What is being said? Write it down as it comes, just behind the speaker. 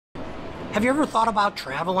Have you ever thought about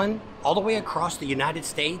traveling all the way across the United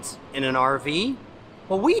States in an RV?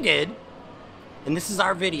 Well, we did, and this is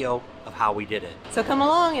our video of how we did it. So come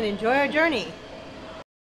along and enjoy our journey.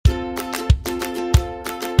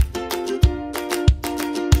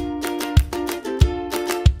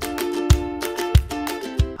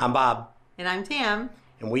 I'm Bob. And I'm Tam.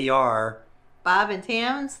 And we are Bob and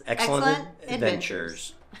Tam's Excellent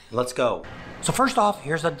Adventures. Let's go. So first off,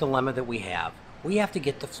 here's a dilemma that we have. We have to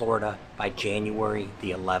get to Florida by January the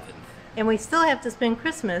 11th. And we still have to spend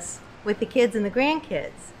Christmas with the kids and the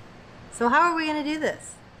grandkids. So how are we going to do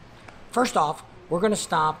this? First off, we're going to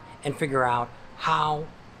stop and figure out how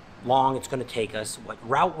long it's going to take us, what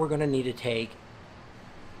route we're going to need to take.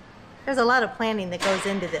 There's a lot of planning that goes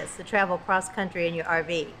into this, to travel cross-country in your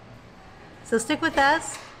RV. So stick with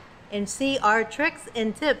us and see our tricks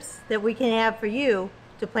and tips that we can have for you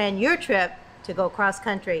to plan your trip to go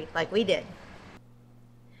cross-country like we did.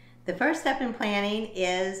 The first step in planning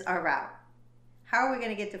is our route. How are we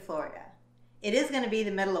going to get to Florida? It is going to be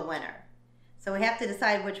the middle of winter, so we have to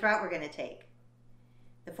decide which route we're going to take.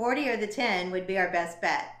 The 40 or the 10 would be our best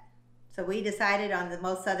bet, so we decided on the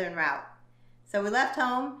most southern route. So we left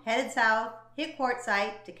home, headed south, hit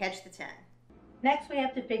Quartzsite to catch the 10. Next we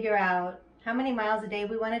have to figure out how many miles a day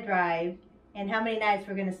we want to drive and how many nights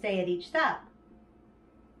we're going to stay at each stop.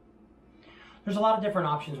 There's a lot of different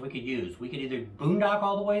options we could use. We could either boondock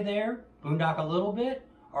all the way there, boondock a little bit,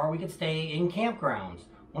 or we could stay in campgrounds.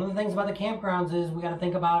 One of the things about the campgrounds is we got to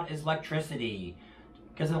think about is electricity.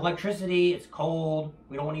 Because of electricity, it's cold.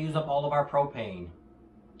 We don't want to use up all of our propane.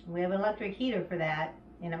 We have an electric heater for that,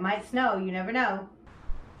 and it might snow, you never know.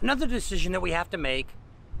 Another decision that we have to make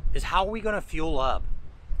is how are we going to fuel up?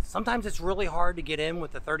 Sometimes it's really hard to get in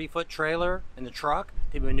with the 30-foot trailer and the truck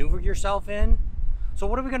to maneuver yourself in. So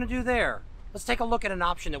what are we going to do there? Let's take a look at an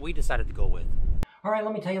option that we decided to go with. All right,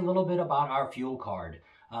 let me tell you a little bit about our fuel card.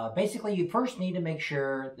 Basically, you first need to make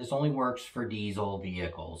sure this only works for diesel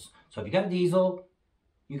vehicles. So if you got a diesel,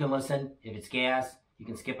 you can listen. If it's gas, you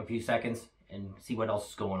can skip a few seconds and see what else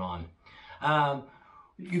is going on.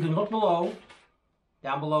 You can look below,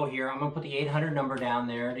 down below here. I'm going to put the 800 number down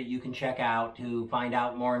there that you can check out to find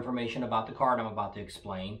out more information about the card I'm about to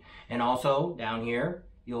explain. And also, down here,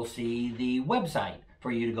 you'll see the website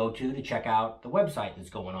for you to go to check out the website that's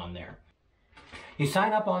going on there. You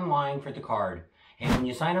sign up online for the card, and when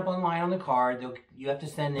you sign up online on the card, you have to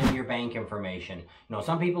send them your bank information. You know,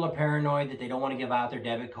 some people are paranoid that they don't want to give out their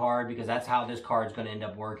debit card because that's how this card's going to end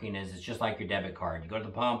up working. Is it's just like your debit card. You go to the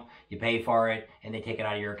pump, you pay for it, and they take it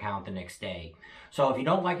out of your account the next day. So if you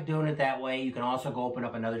don't like doing it that way, you can also go open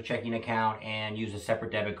up another checking account and use a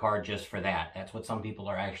separate debit card just for that. That's what some people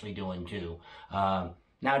are actually doing too.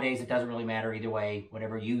 Nowadays, it doesn't really matter either way,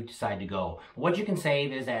 whatever you decide to go. But what you can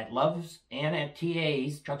save is at Love's and at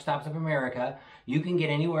TA's, Truck Stops of America, you can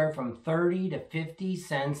get anywhere from 30 to 50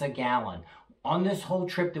 cents a gallon. On this whole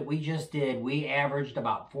trip that we just did, we averaged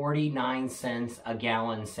about 49 cents a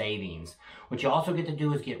gallon savings. What you also get to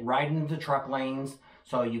do is get right into the truck lanes,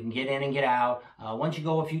 so you can get in and get out. Once you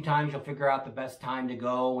go a few times, you'll figure out the best time to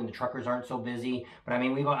go when the truckers aren't so busy. But I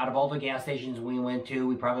mean, out of all the gas stations we went to,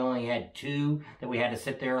 we probably only had 2 that we had to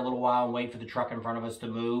sit there a little while and wait for the truck in front of us to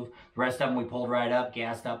move. The rest of them we pulled right up,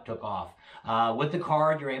 gassed up, took off. With the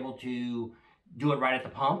card, you're able to do it right at the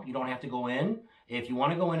pump. You don't have to go in. If you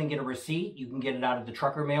want to go in and get a receipt, you can get it out of the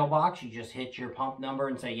trucker mailbox. You just hit your pump number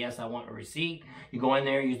and say, yes, I want a receipt. You go in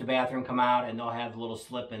there, use the bathroom, come out, and they'll have a little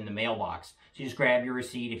slip in the mailbox. So you just grab your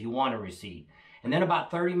receipt if you want a receipt. And then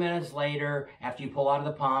about 30 minutes later, after you pull out of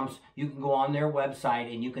the pumps, you can go on their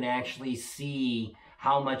website and you can actually see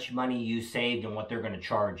how much money you saved and what they're going to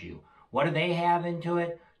charge you. What do they have into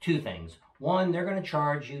it? 2 things. One, they're going to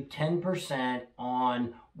charge you 10%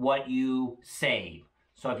 on what you save.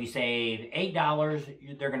 So if you save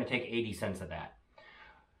 $8, they're going to take 80 cents of that.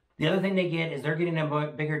 The other thing they get is they're getting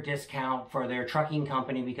a bigger discount for their trucking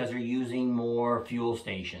company because they're using more fuel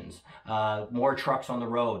stations, more trucks on the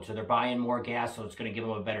road. So they're buying more gas, so it's going to give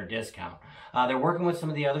them a better discount. They're working with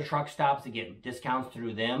some of the other truck stops to get discounts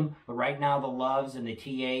through them. But right now, the Loves and the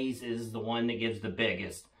TAs is the one that gives the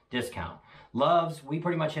biggest discount. Loves, we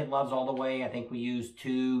pretty much hit Loves all the way. I think we used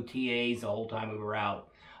 2 TAs the whole time we were out.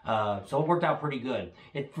 So it worked out pretty good.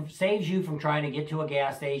 It saves you from trying to get to a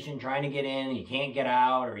gas station, trying to get in, you can't get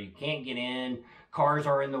out, or you can't get in, cars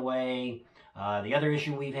are in the way. The other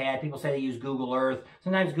issue we've had, people say they use Google Earth.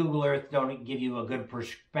 Sometimes Google Earth don't give you a good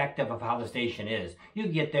perspective of how the station is. You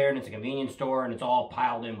can get there and it's a convenience store and it's all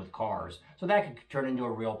piled in with cars. So that could turn into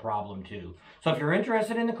a real problem too. So if you're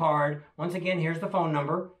interested in the card, once again, here's the phone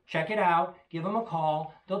number. Check it out. Give them a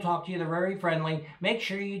call. They'll talk to you. They're very friendly. Make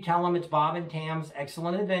sure you tell them it's Bob and Tam's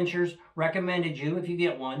Excellent Adventures recommended you if you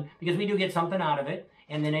get one, because we do get something out of it.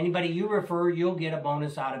 And then anybody you refer, you'll get a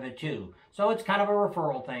bonus out of it too. So it's kind of a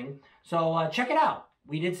referral thing. So check it out.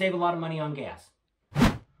 We did save a lot of money on gas.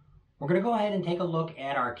 We're going to go ahead and take a look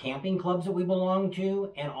at our camping clubs that we belong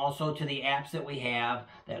to, and also to the apps that we have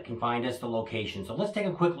that can find us the location. So let's take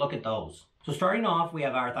a quick look at those. So starting off, we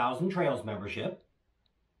have our 1,000 Trails membership.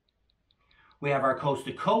 We have our Coast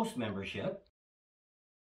to Coast membership.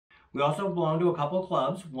 We also belong to a couple of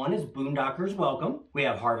clubs. One is Boondockers Welcome. We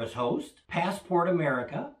have Harvest Host, Passport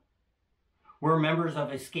America. We're members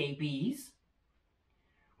of Escapees.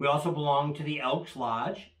 We also belong to the Elks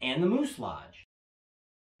Lodge and the Moose Lodge.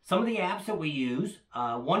 Some of the apps that we use,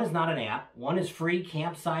 one is not an app. One is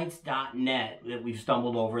freecampsites.net that we've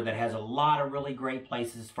stumbled over that has a lot of really great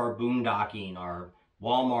places for boondocking, or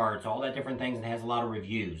Walmarts, all that different things, and has a lot of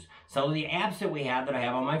reviews. Some of the apps that we have that I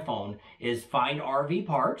have on my phone is Find RV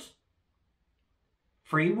Parks,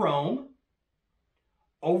 Free Roam,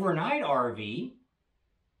 Overnight RV,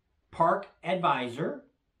 Park Advisor,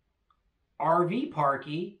 RV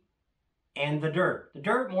Parky, and The Dirt. The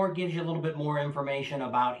Dirt more gives you a little bit more information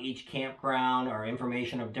about each campground, or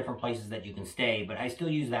information of different places that you can stay, but I still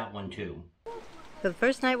use that one too. So the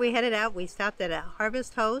first night we headed out, we stopped at a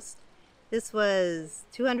Harvest Host. This was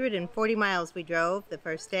 240 miles we drove the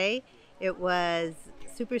first day. It was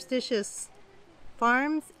Superstitious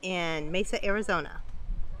Farms in Mesa, Arizona.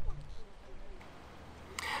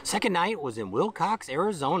 Second night was in Wilcox,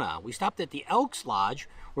 Arizona. We stopped at the Elks Lodge,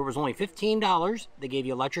 where it was only $15. They gave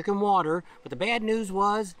you electric and water, but the bad news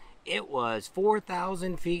was it was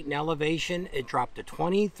 4,000 feet in elevation. It dropped to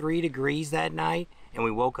 23 degrees that night, and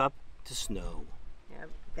we woke up to snow. Yep.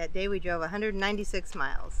 That day we drove 196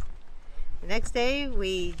 miles. The next day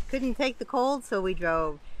we couldn't take the cold, so we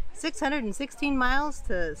drove 616 miles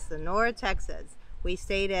to Sonora, Texas. We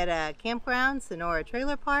stayed at a campground, Sonora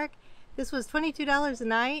Trailer Park. This was $22 a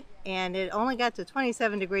night, and it only got to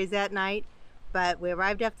 27 degrees that night, but we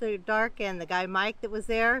arrived after dark, and the guy Mike that was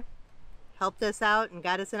there helped us out and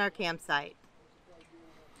got us in our campsite.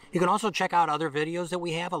 You can also check out other videos that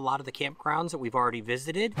we have, a lot of the campgrounds that we've already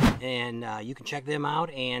visited, and you can check them out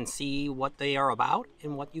and see what they are about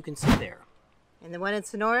and what you can see there. And the one in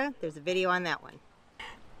Sonora, there's a video on that one.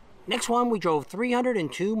 Next one, we drove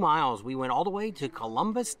 302 miles. We went all the way to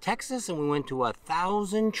Columbus, Texas, and we went to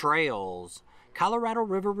 1,000 Trails, Colorado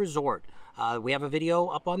River Resort. We have a video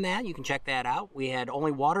up on that. You can check that out. We had only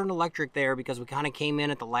water and electric there because we kind of came in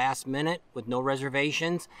at the last minute with no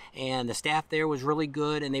reservations, and the staff there was really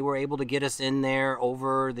good, and they were able to get us in there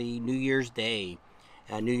over the New Year's Day,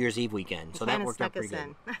 New Year's Eve weekend. So that worked out pretty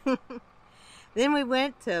good. Then we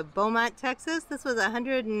went to Beaumont, Texas. This was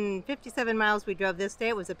 157 miles we drove this day.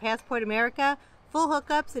 It was a Passport America, full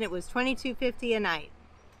hookups, and it was $22.50 a night.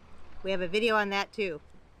 We have a video on that too.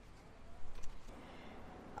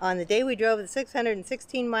 On the day we drove the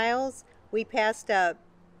 616 miles, we passed a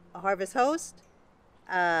Harvest Host,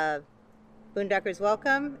 Boondockers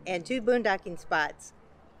Welcome, and 2 boondocking spots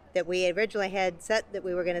that we originally had set that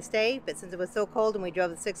we were going to stay, but since it was so cold and we drove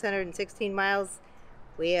the 616 miles,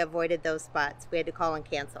 we avoided those spots. We had to call and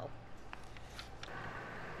cancel.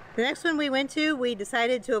 The next one we went to, we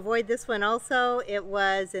decided to avoid this one also. It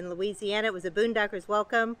was in Louisiana. It was a Boondockers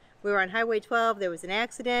Welcome. We were on Highway 12. There was an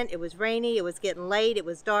accident. It was rainy. It was getting late. It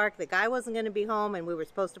was dark. The guy wasn't going to be home, and we were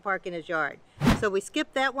supposed to park in his yard. So we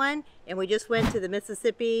skipped that one, and we just went to the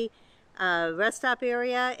Mississippi rest stop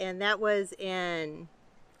area, and that was in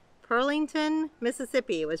Burlington,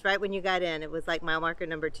 Mississippi. It was right when you got in. It was like mile marker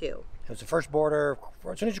number 2. It was the first border.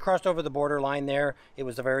 As soon as you crossed over the border line there, it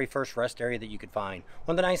was the very first rest area that you could find.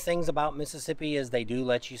 One of the nice things about Mississippi is they do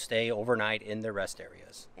let you stay overnight in their rest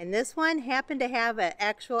areas. And this one happened to have an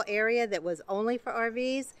actual area that was only for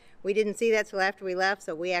RVs. We didn't see that till after we left,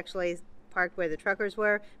 so we actually parked where the truckers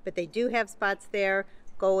were, but they do have spots there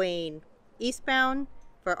going eastbound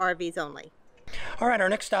for RVs only. All right, our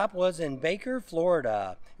next stop was in Baker,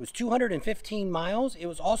 Florida. It was 215 miles. It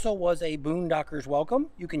also was a Boondockers Welcome.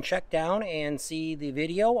 You can check down and see the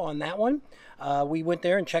video on that one. We went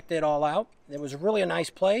there and checked it all out. It was really a nice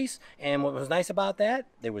place, and what was nice about that,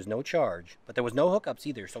 there was no charge, but there was no hookups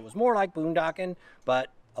either, so it was more like boondocking, but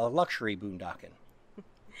a luxury boondocking.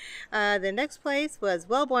 The next place was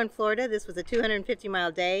Wellborn, Florida. This was a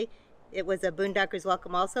 250-mile day. It was a Boondockers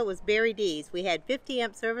Welcome also. It was Barry D's. We had 50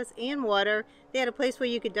 amp service and water. They had a place where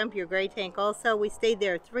you could dump your gray tank also. We stayed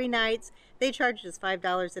there 3 nights. They charged us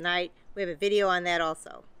 $5 a night. We have a video on that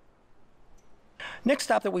also. Next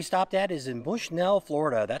stop that we stopped at is in Bushnell,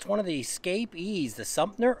 Florida. That's one of the escapees, the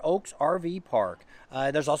Sumter Oaks RV Park.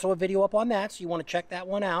 There's also a video up on that, so you want to check that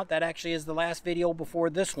one out. That actually is the last video before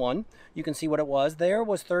this one. You can see what it was. There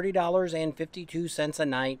was $30.52 a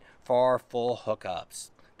night for full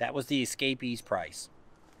hookups. That was the escapees price.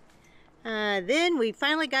 Then we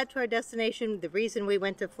finally got to our destination. The reason we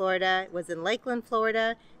went to Florida was in Lakeland,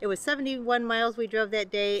 Florida. It was 71 miles we drove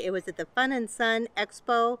that day. It was at the Fun and Sun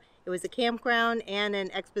Expo. It was a campground and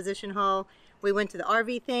an exposition hall. We went to the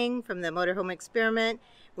RV thing from the Motorhome Experiment.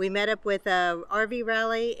 We met up with a RV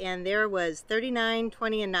rally, and there was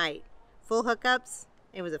 $39.20 a night. Full hookups.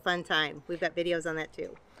 It was a fun time. We've got videos on that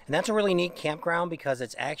too. And that's a really neat campground because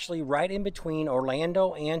it's actually right in between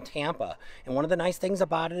Orlando and Tampa. And one of the nice things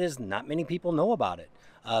about it is not many people know about it.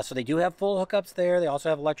 So they do have full hookups there. They also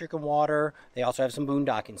have electric and water. They also have some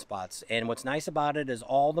boondocking spots. And what's nice about it is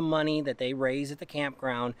all the money that they raise at the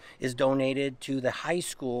campground is donated to the high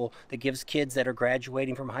school that gives kids that are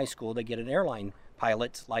graduating from high school, they get an airline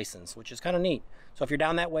pilot's license, which is kind of neat. So if you're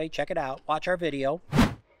down that way, check it out. Watch our video.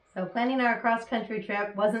 So planning our cross-country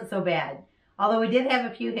trip wasn't so bad. Although we did have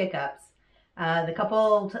a few hiccups.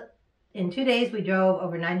 In 2 days we drove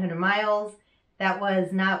over 900 miles. That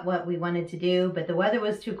was not what we wanted to do, but the weather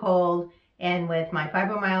was too cold, and with my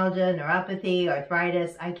fibromyalgia, neuropathy,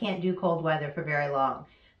 arthritis, I can't do cold weather for very long.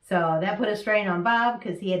 So that put a strain on Bob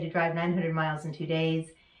because he had to drive 900 miles in 2 days.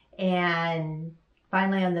 And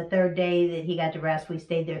finally on the third day that he got to rest, we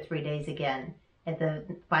stayed there 3 days again at the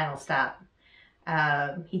final stop.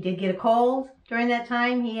 He did get a cold during that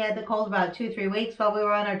time. He had the cold about 2-3 weeks while we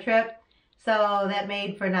were on our trip. So that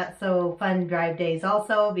made for not so fun drive days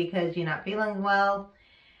also because you're not feeling well.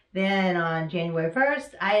 Then on January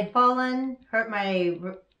 1st, I had fallen, hurt my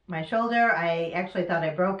shoulder. I actually thought I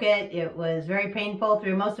broke it. It was very painful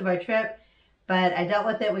through most of our trip, but I dealt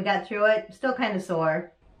with it. We got through it. Still kind of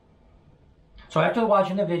sore. So after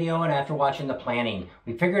watching the video and after watching the planning,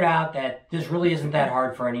 we figured out that this really isn't that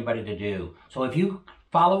hard for anybody to do. So if you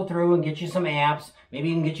follow through and get you some apps, maybe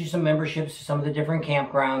you can get you some memberships to some of the different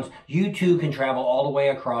campgrounds, you too can travel all the way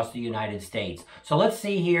across the United States. So let's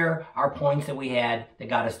see here our points that we had that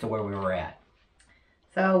got us to where we were at.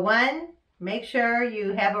 So 1, make sure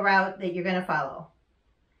you have a route that you're going to follow.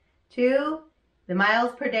 2, the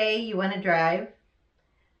miles per day you want to drive.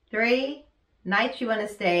 3, nights you want to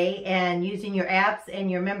stay, and using your apps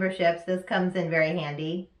and your memberships, this comes in very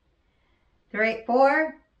handy.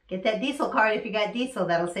 4, get that diesel card. If you got diesel,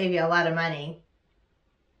 that'll save you a lot of money.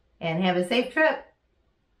 And have a safe trip.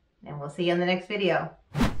 And we'll see you in the next video.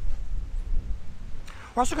 We're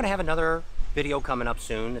also going to have another video coming up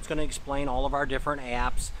soon. It's going to explain all of our different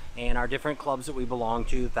apps and our different clubs that we belong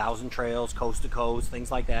to, 1,000 Trails, Coast to Coast,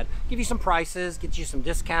 things like that. Give you some prices, get you some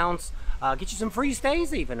discounts, get you some free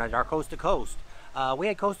stays even at our Coast to Coast. We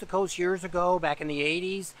had Coast to Coast years ago, back in the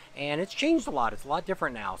 80s, and it's changed a lot. It's a lot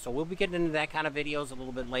different now. So we'll be getting into that kind of videos a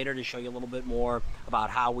little bit later to show you a little bit more about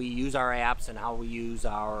how we use our apps and how we use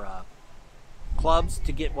our clubs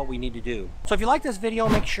to get what we need to do. So if you like this video,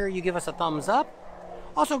 make sure you give us a thumbs up.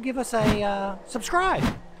 Also give us a subscribe.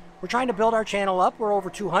 We're trying to build our channel up. We're over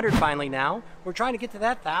 200 finally now. We're trying to get to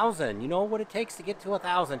that 1,000. You know what it takes to get to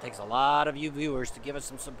 1,000. It takes a lot of you viewers to give us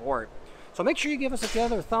some support. So make sure you give us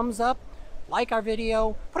another thumbs up. Like our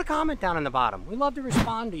video, put a comment down in the bottom. We love to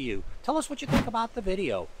respond to you. Tell us what you think about the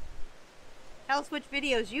video. Tell us which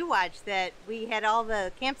videos you watched that we had all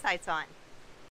the campsites on.